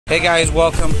Hey guys,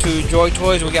 welcome to Joy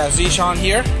Toys. We got Zeeshan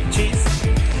here, Cheese,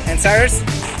 and Cyrus,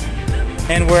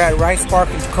 and we're at Rice Park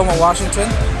in Tacoma, Washington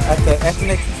at the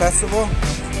Ethnic Festival,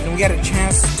 and we got a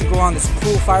chance to go on this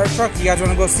cool fire truck. You guys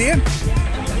want to go see it?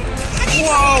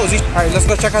 Whoa! Alright, let's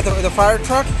go check out the fire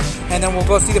truck, and then we'll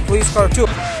go see the police car too.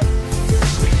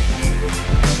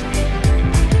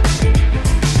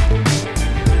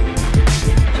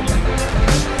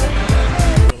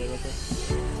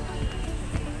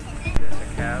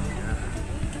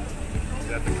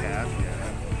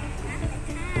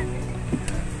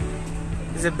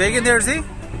 Is it big in there, Z?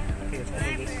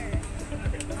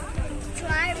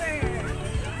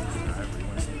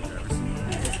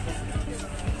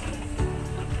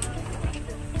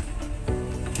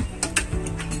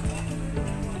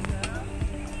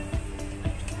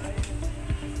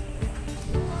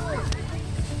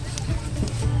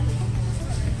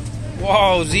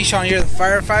 Whoa, Zeeshan, you're the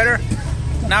firefighter?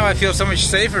 Now I feel so much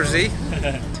safer, Z.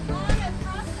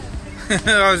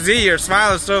 Oh, Z, your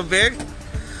smile is so big.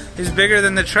 It's bigger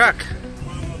than the truck.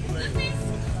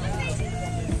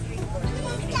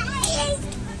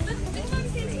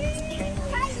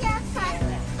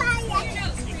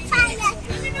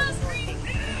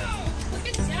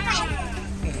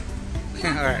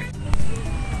 Alright.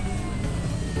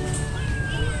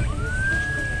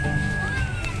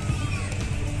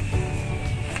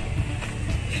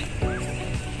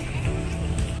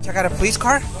 Check out a police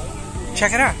car?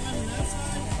 Check it out.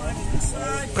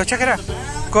 Go check it out.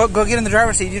 Go get in the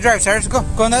driver's seat. You drive, Cyrus. Go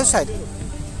on the other side.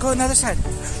 Go on the other side.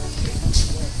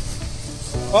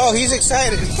 Oh, he's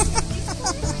excited.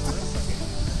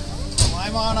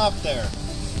 Climb on up there.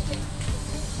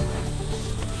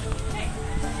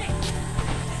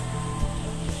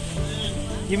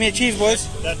 Give me a cheese, boys.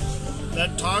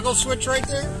 That toggle switch right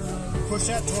there, push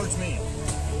that towards me.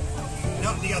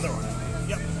 No, the other one.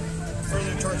 Yep.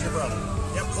 Further towards your brother.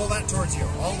 Yep, pull that towards you.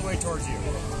 All the way towards you.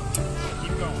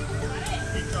 Keep going.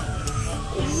 Keep going.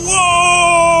 Whoa!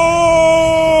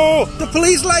 The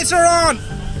police lights are on!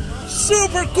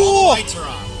 Super cool! All the lights are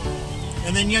on.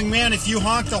 And then, young man, if you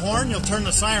honk the horn, you'll turn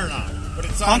the siren on. But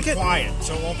it's on quiet,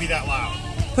 so it won't be that loud.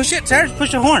 Push it, Cyrus.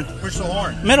 Push the horn. Push the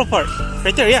horn. Middle part.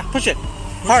 Right there, yeah. Push it.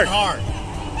 Push hard. it hard.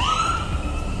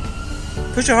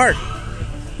 Push it hard.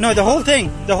 No, the whole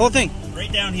thing. The whole thing.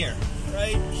 Right down here.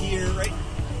 Right here. Right.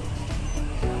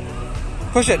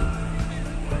 Push it.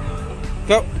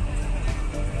 Go.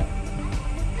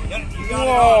 Yeah, you got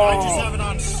it on. I just have it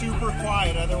on super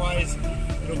quiet, otherwise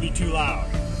it'll be too loud.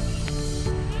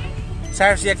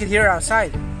 Cyrus, I can hear it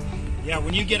outside. Yeah,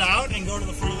 when you get out and go to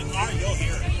the front of the car, you'll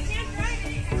hear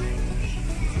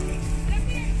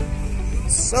it.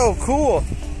 So cool.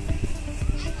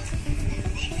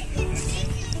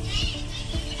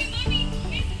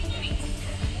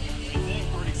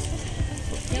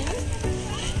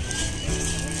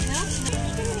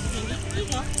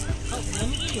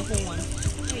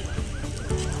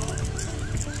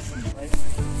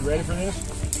 You ready for this?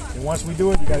 And once we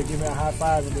do it, you got to give me a high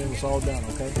five and then it's all done,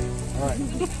 okay? All right.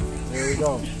 There we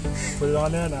go. Put it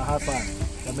on there and a high five.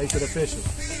 That makes it official.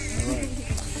 All right.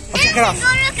 Check it out. Go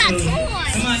look at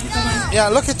toys.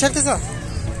 Yeah, check this out.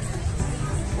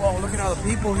 Whoa, look at all the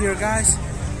people here, guys.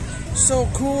 So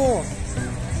cool.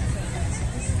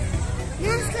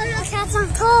 Let's go look at some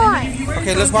toys.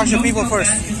 Okay, let's watch the people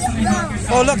first.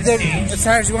 Oh, look,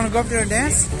 Cyrus, you want to go up there and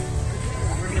dance?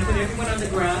 We're going to put everyone on the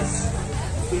grass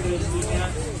because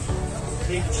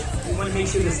we want to make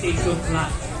sure the stage goes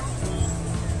flat.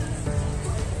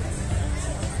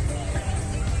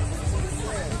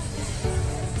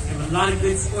 We have a lot of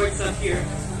good sports up here.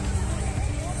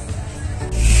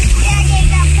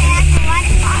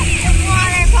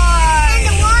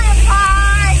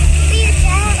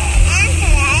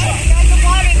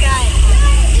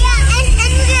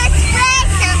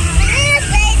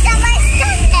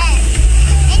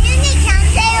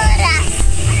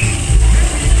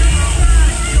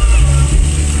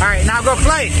 Alright, now go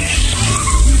play.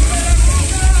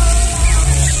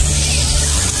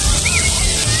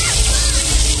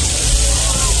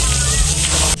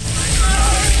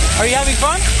 Are you having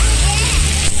fun?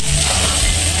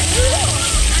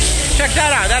 Check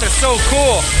that out. That is so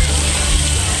cool.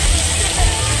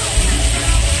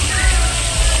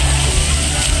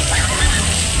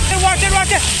 Hey, watch it,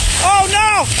 watch it. Oh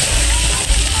no!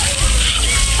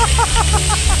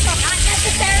 Not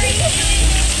necessary.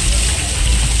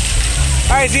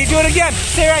 Alright, Z, do it again.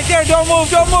 Stay right there. Don't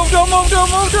move, don't move, don't move, don't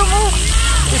move, don't move.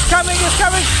 It's coming, it's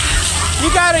coming.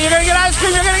 You got it. You're going to get ice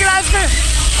cream. You're going to get ice cream.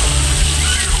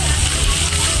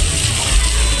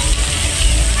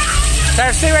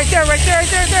 There, stay right there, right there,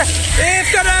 right there, right there.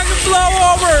 It's going to blow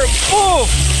over. Ooh.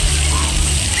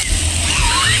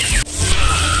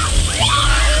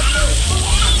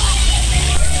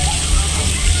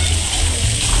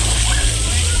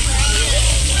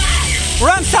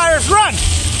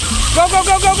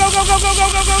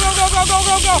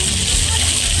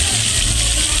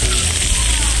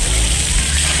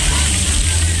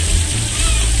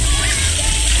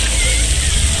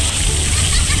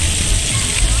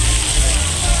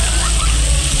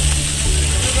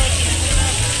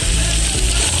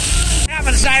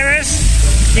 happened,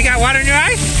 Cyrus? You got water in your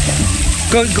eyes?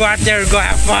 Go out there and go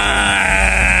have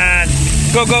fun.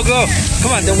 Go.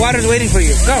 Come on, the water's waiting for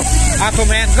you. Go,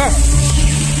 Aquaman, go.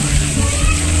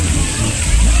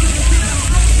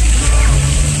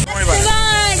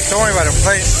 Don't worry about it.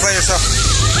 Play yourself.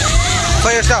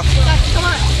 Play yourself. Come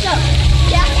on, go.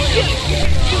 Yeah, you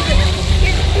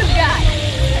got it.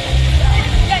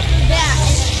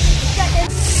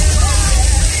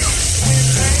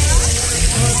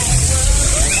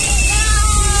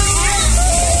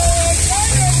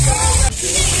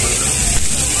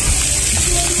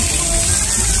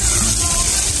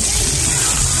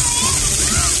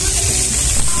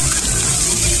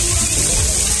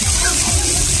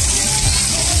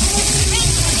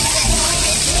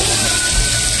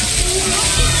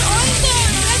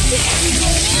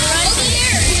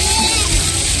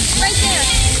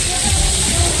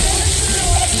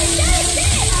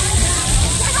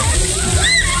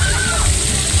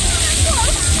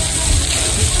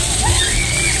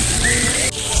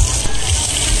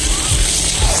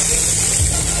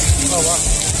 Oh wow.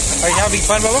 Are you having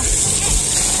fun, Bubba?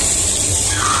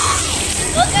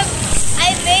 Look,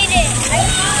 I made it. I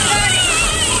got it.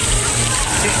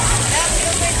 That's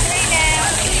number 3 now.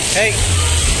 Hey.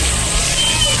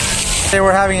 They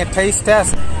were having a taste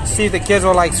test. See if the kids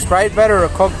will like Sprite better or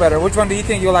Coke better. Which one do you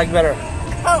think you'll like better?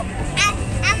 Oh, I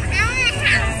want to have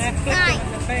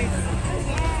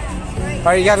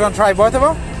Alright, you guys want to try both of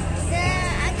them?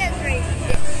 I got 3.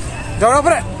 Don't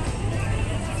open it.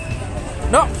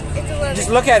 No. It's 11. Just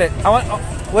look at it.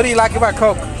 What do you like about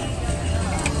Coke?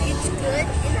 It's good.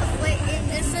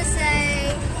 This will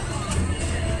say.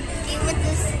 What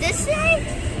does this say?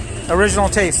 Original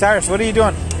taste. Cyrus, what are you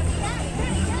doing?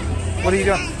 What are you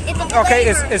doing? It's a Okay,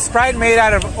 flavor. is Sprite made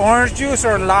out of orange juice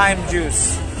or lime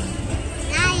juice?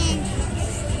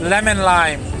 Lemon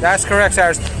lime. That's correct,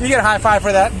 Cyrus. You get a high five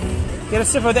for that. Get a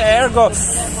sip of the air. Go.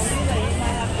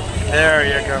 There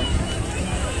you go.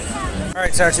 All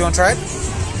right, Cyrus, you want to try it?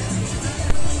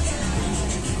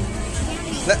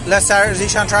 Let Cyrus,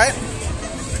 Zeeshan try it.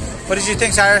 What did you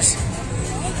think, Cyrus?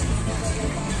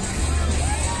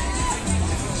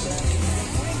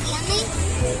 Yummy.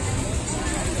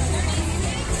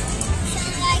 She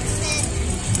likes it.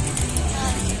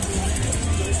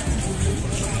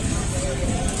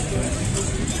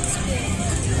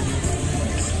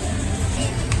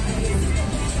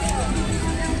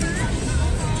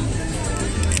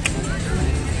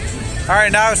 All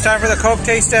right, now it's time for the Coke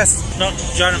taste test. No,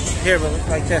 John, here, but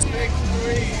like this.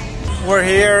 We're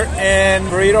here in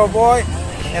Burrito Boy,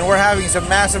 and we're having some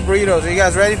massive burritos. Are you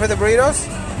guys ready for the burritos?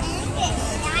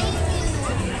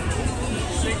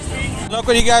 Look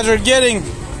what you guys are getting.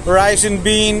 Rice and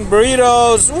bean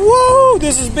burritos. Woo,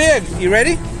 this is big. You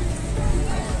ready?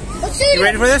 Let's see. You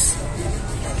ready for this?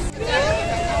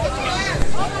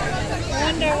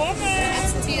 Wonder Woman.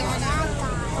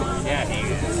 Yeah, I do.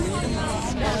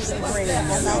 No, it's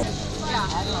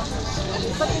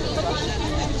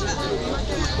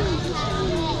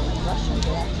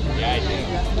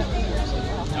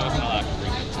not allowed to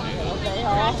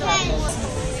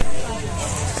bring it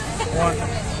One.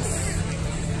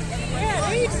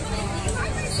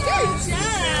 Good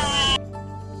job.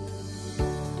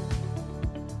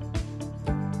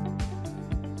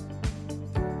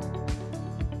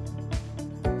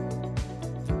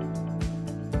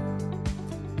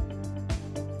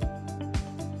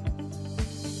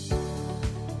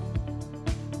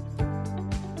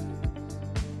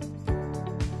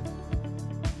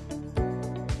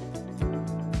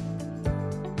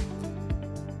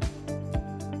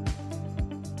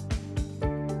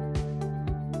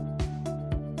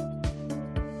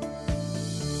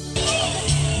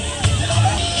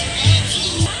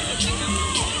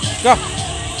 Go.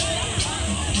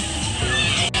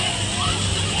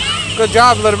 Good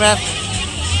job, little man.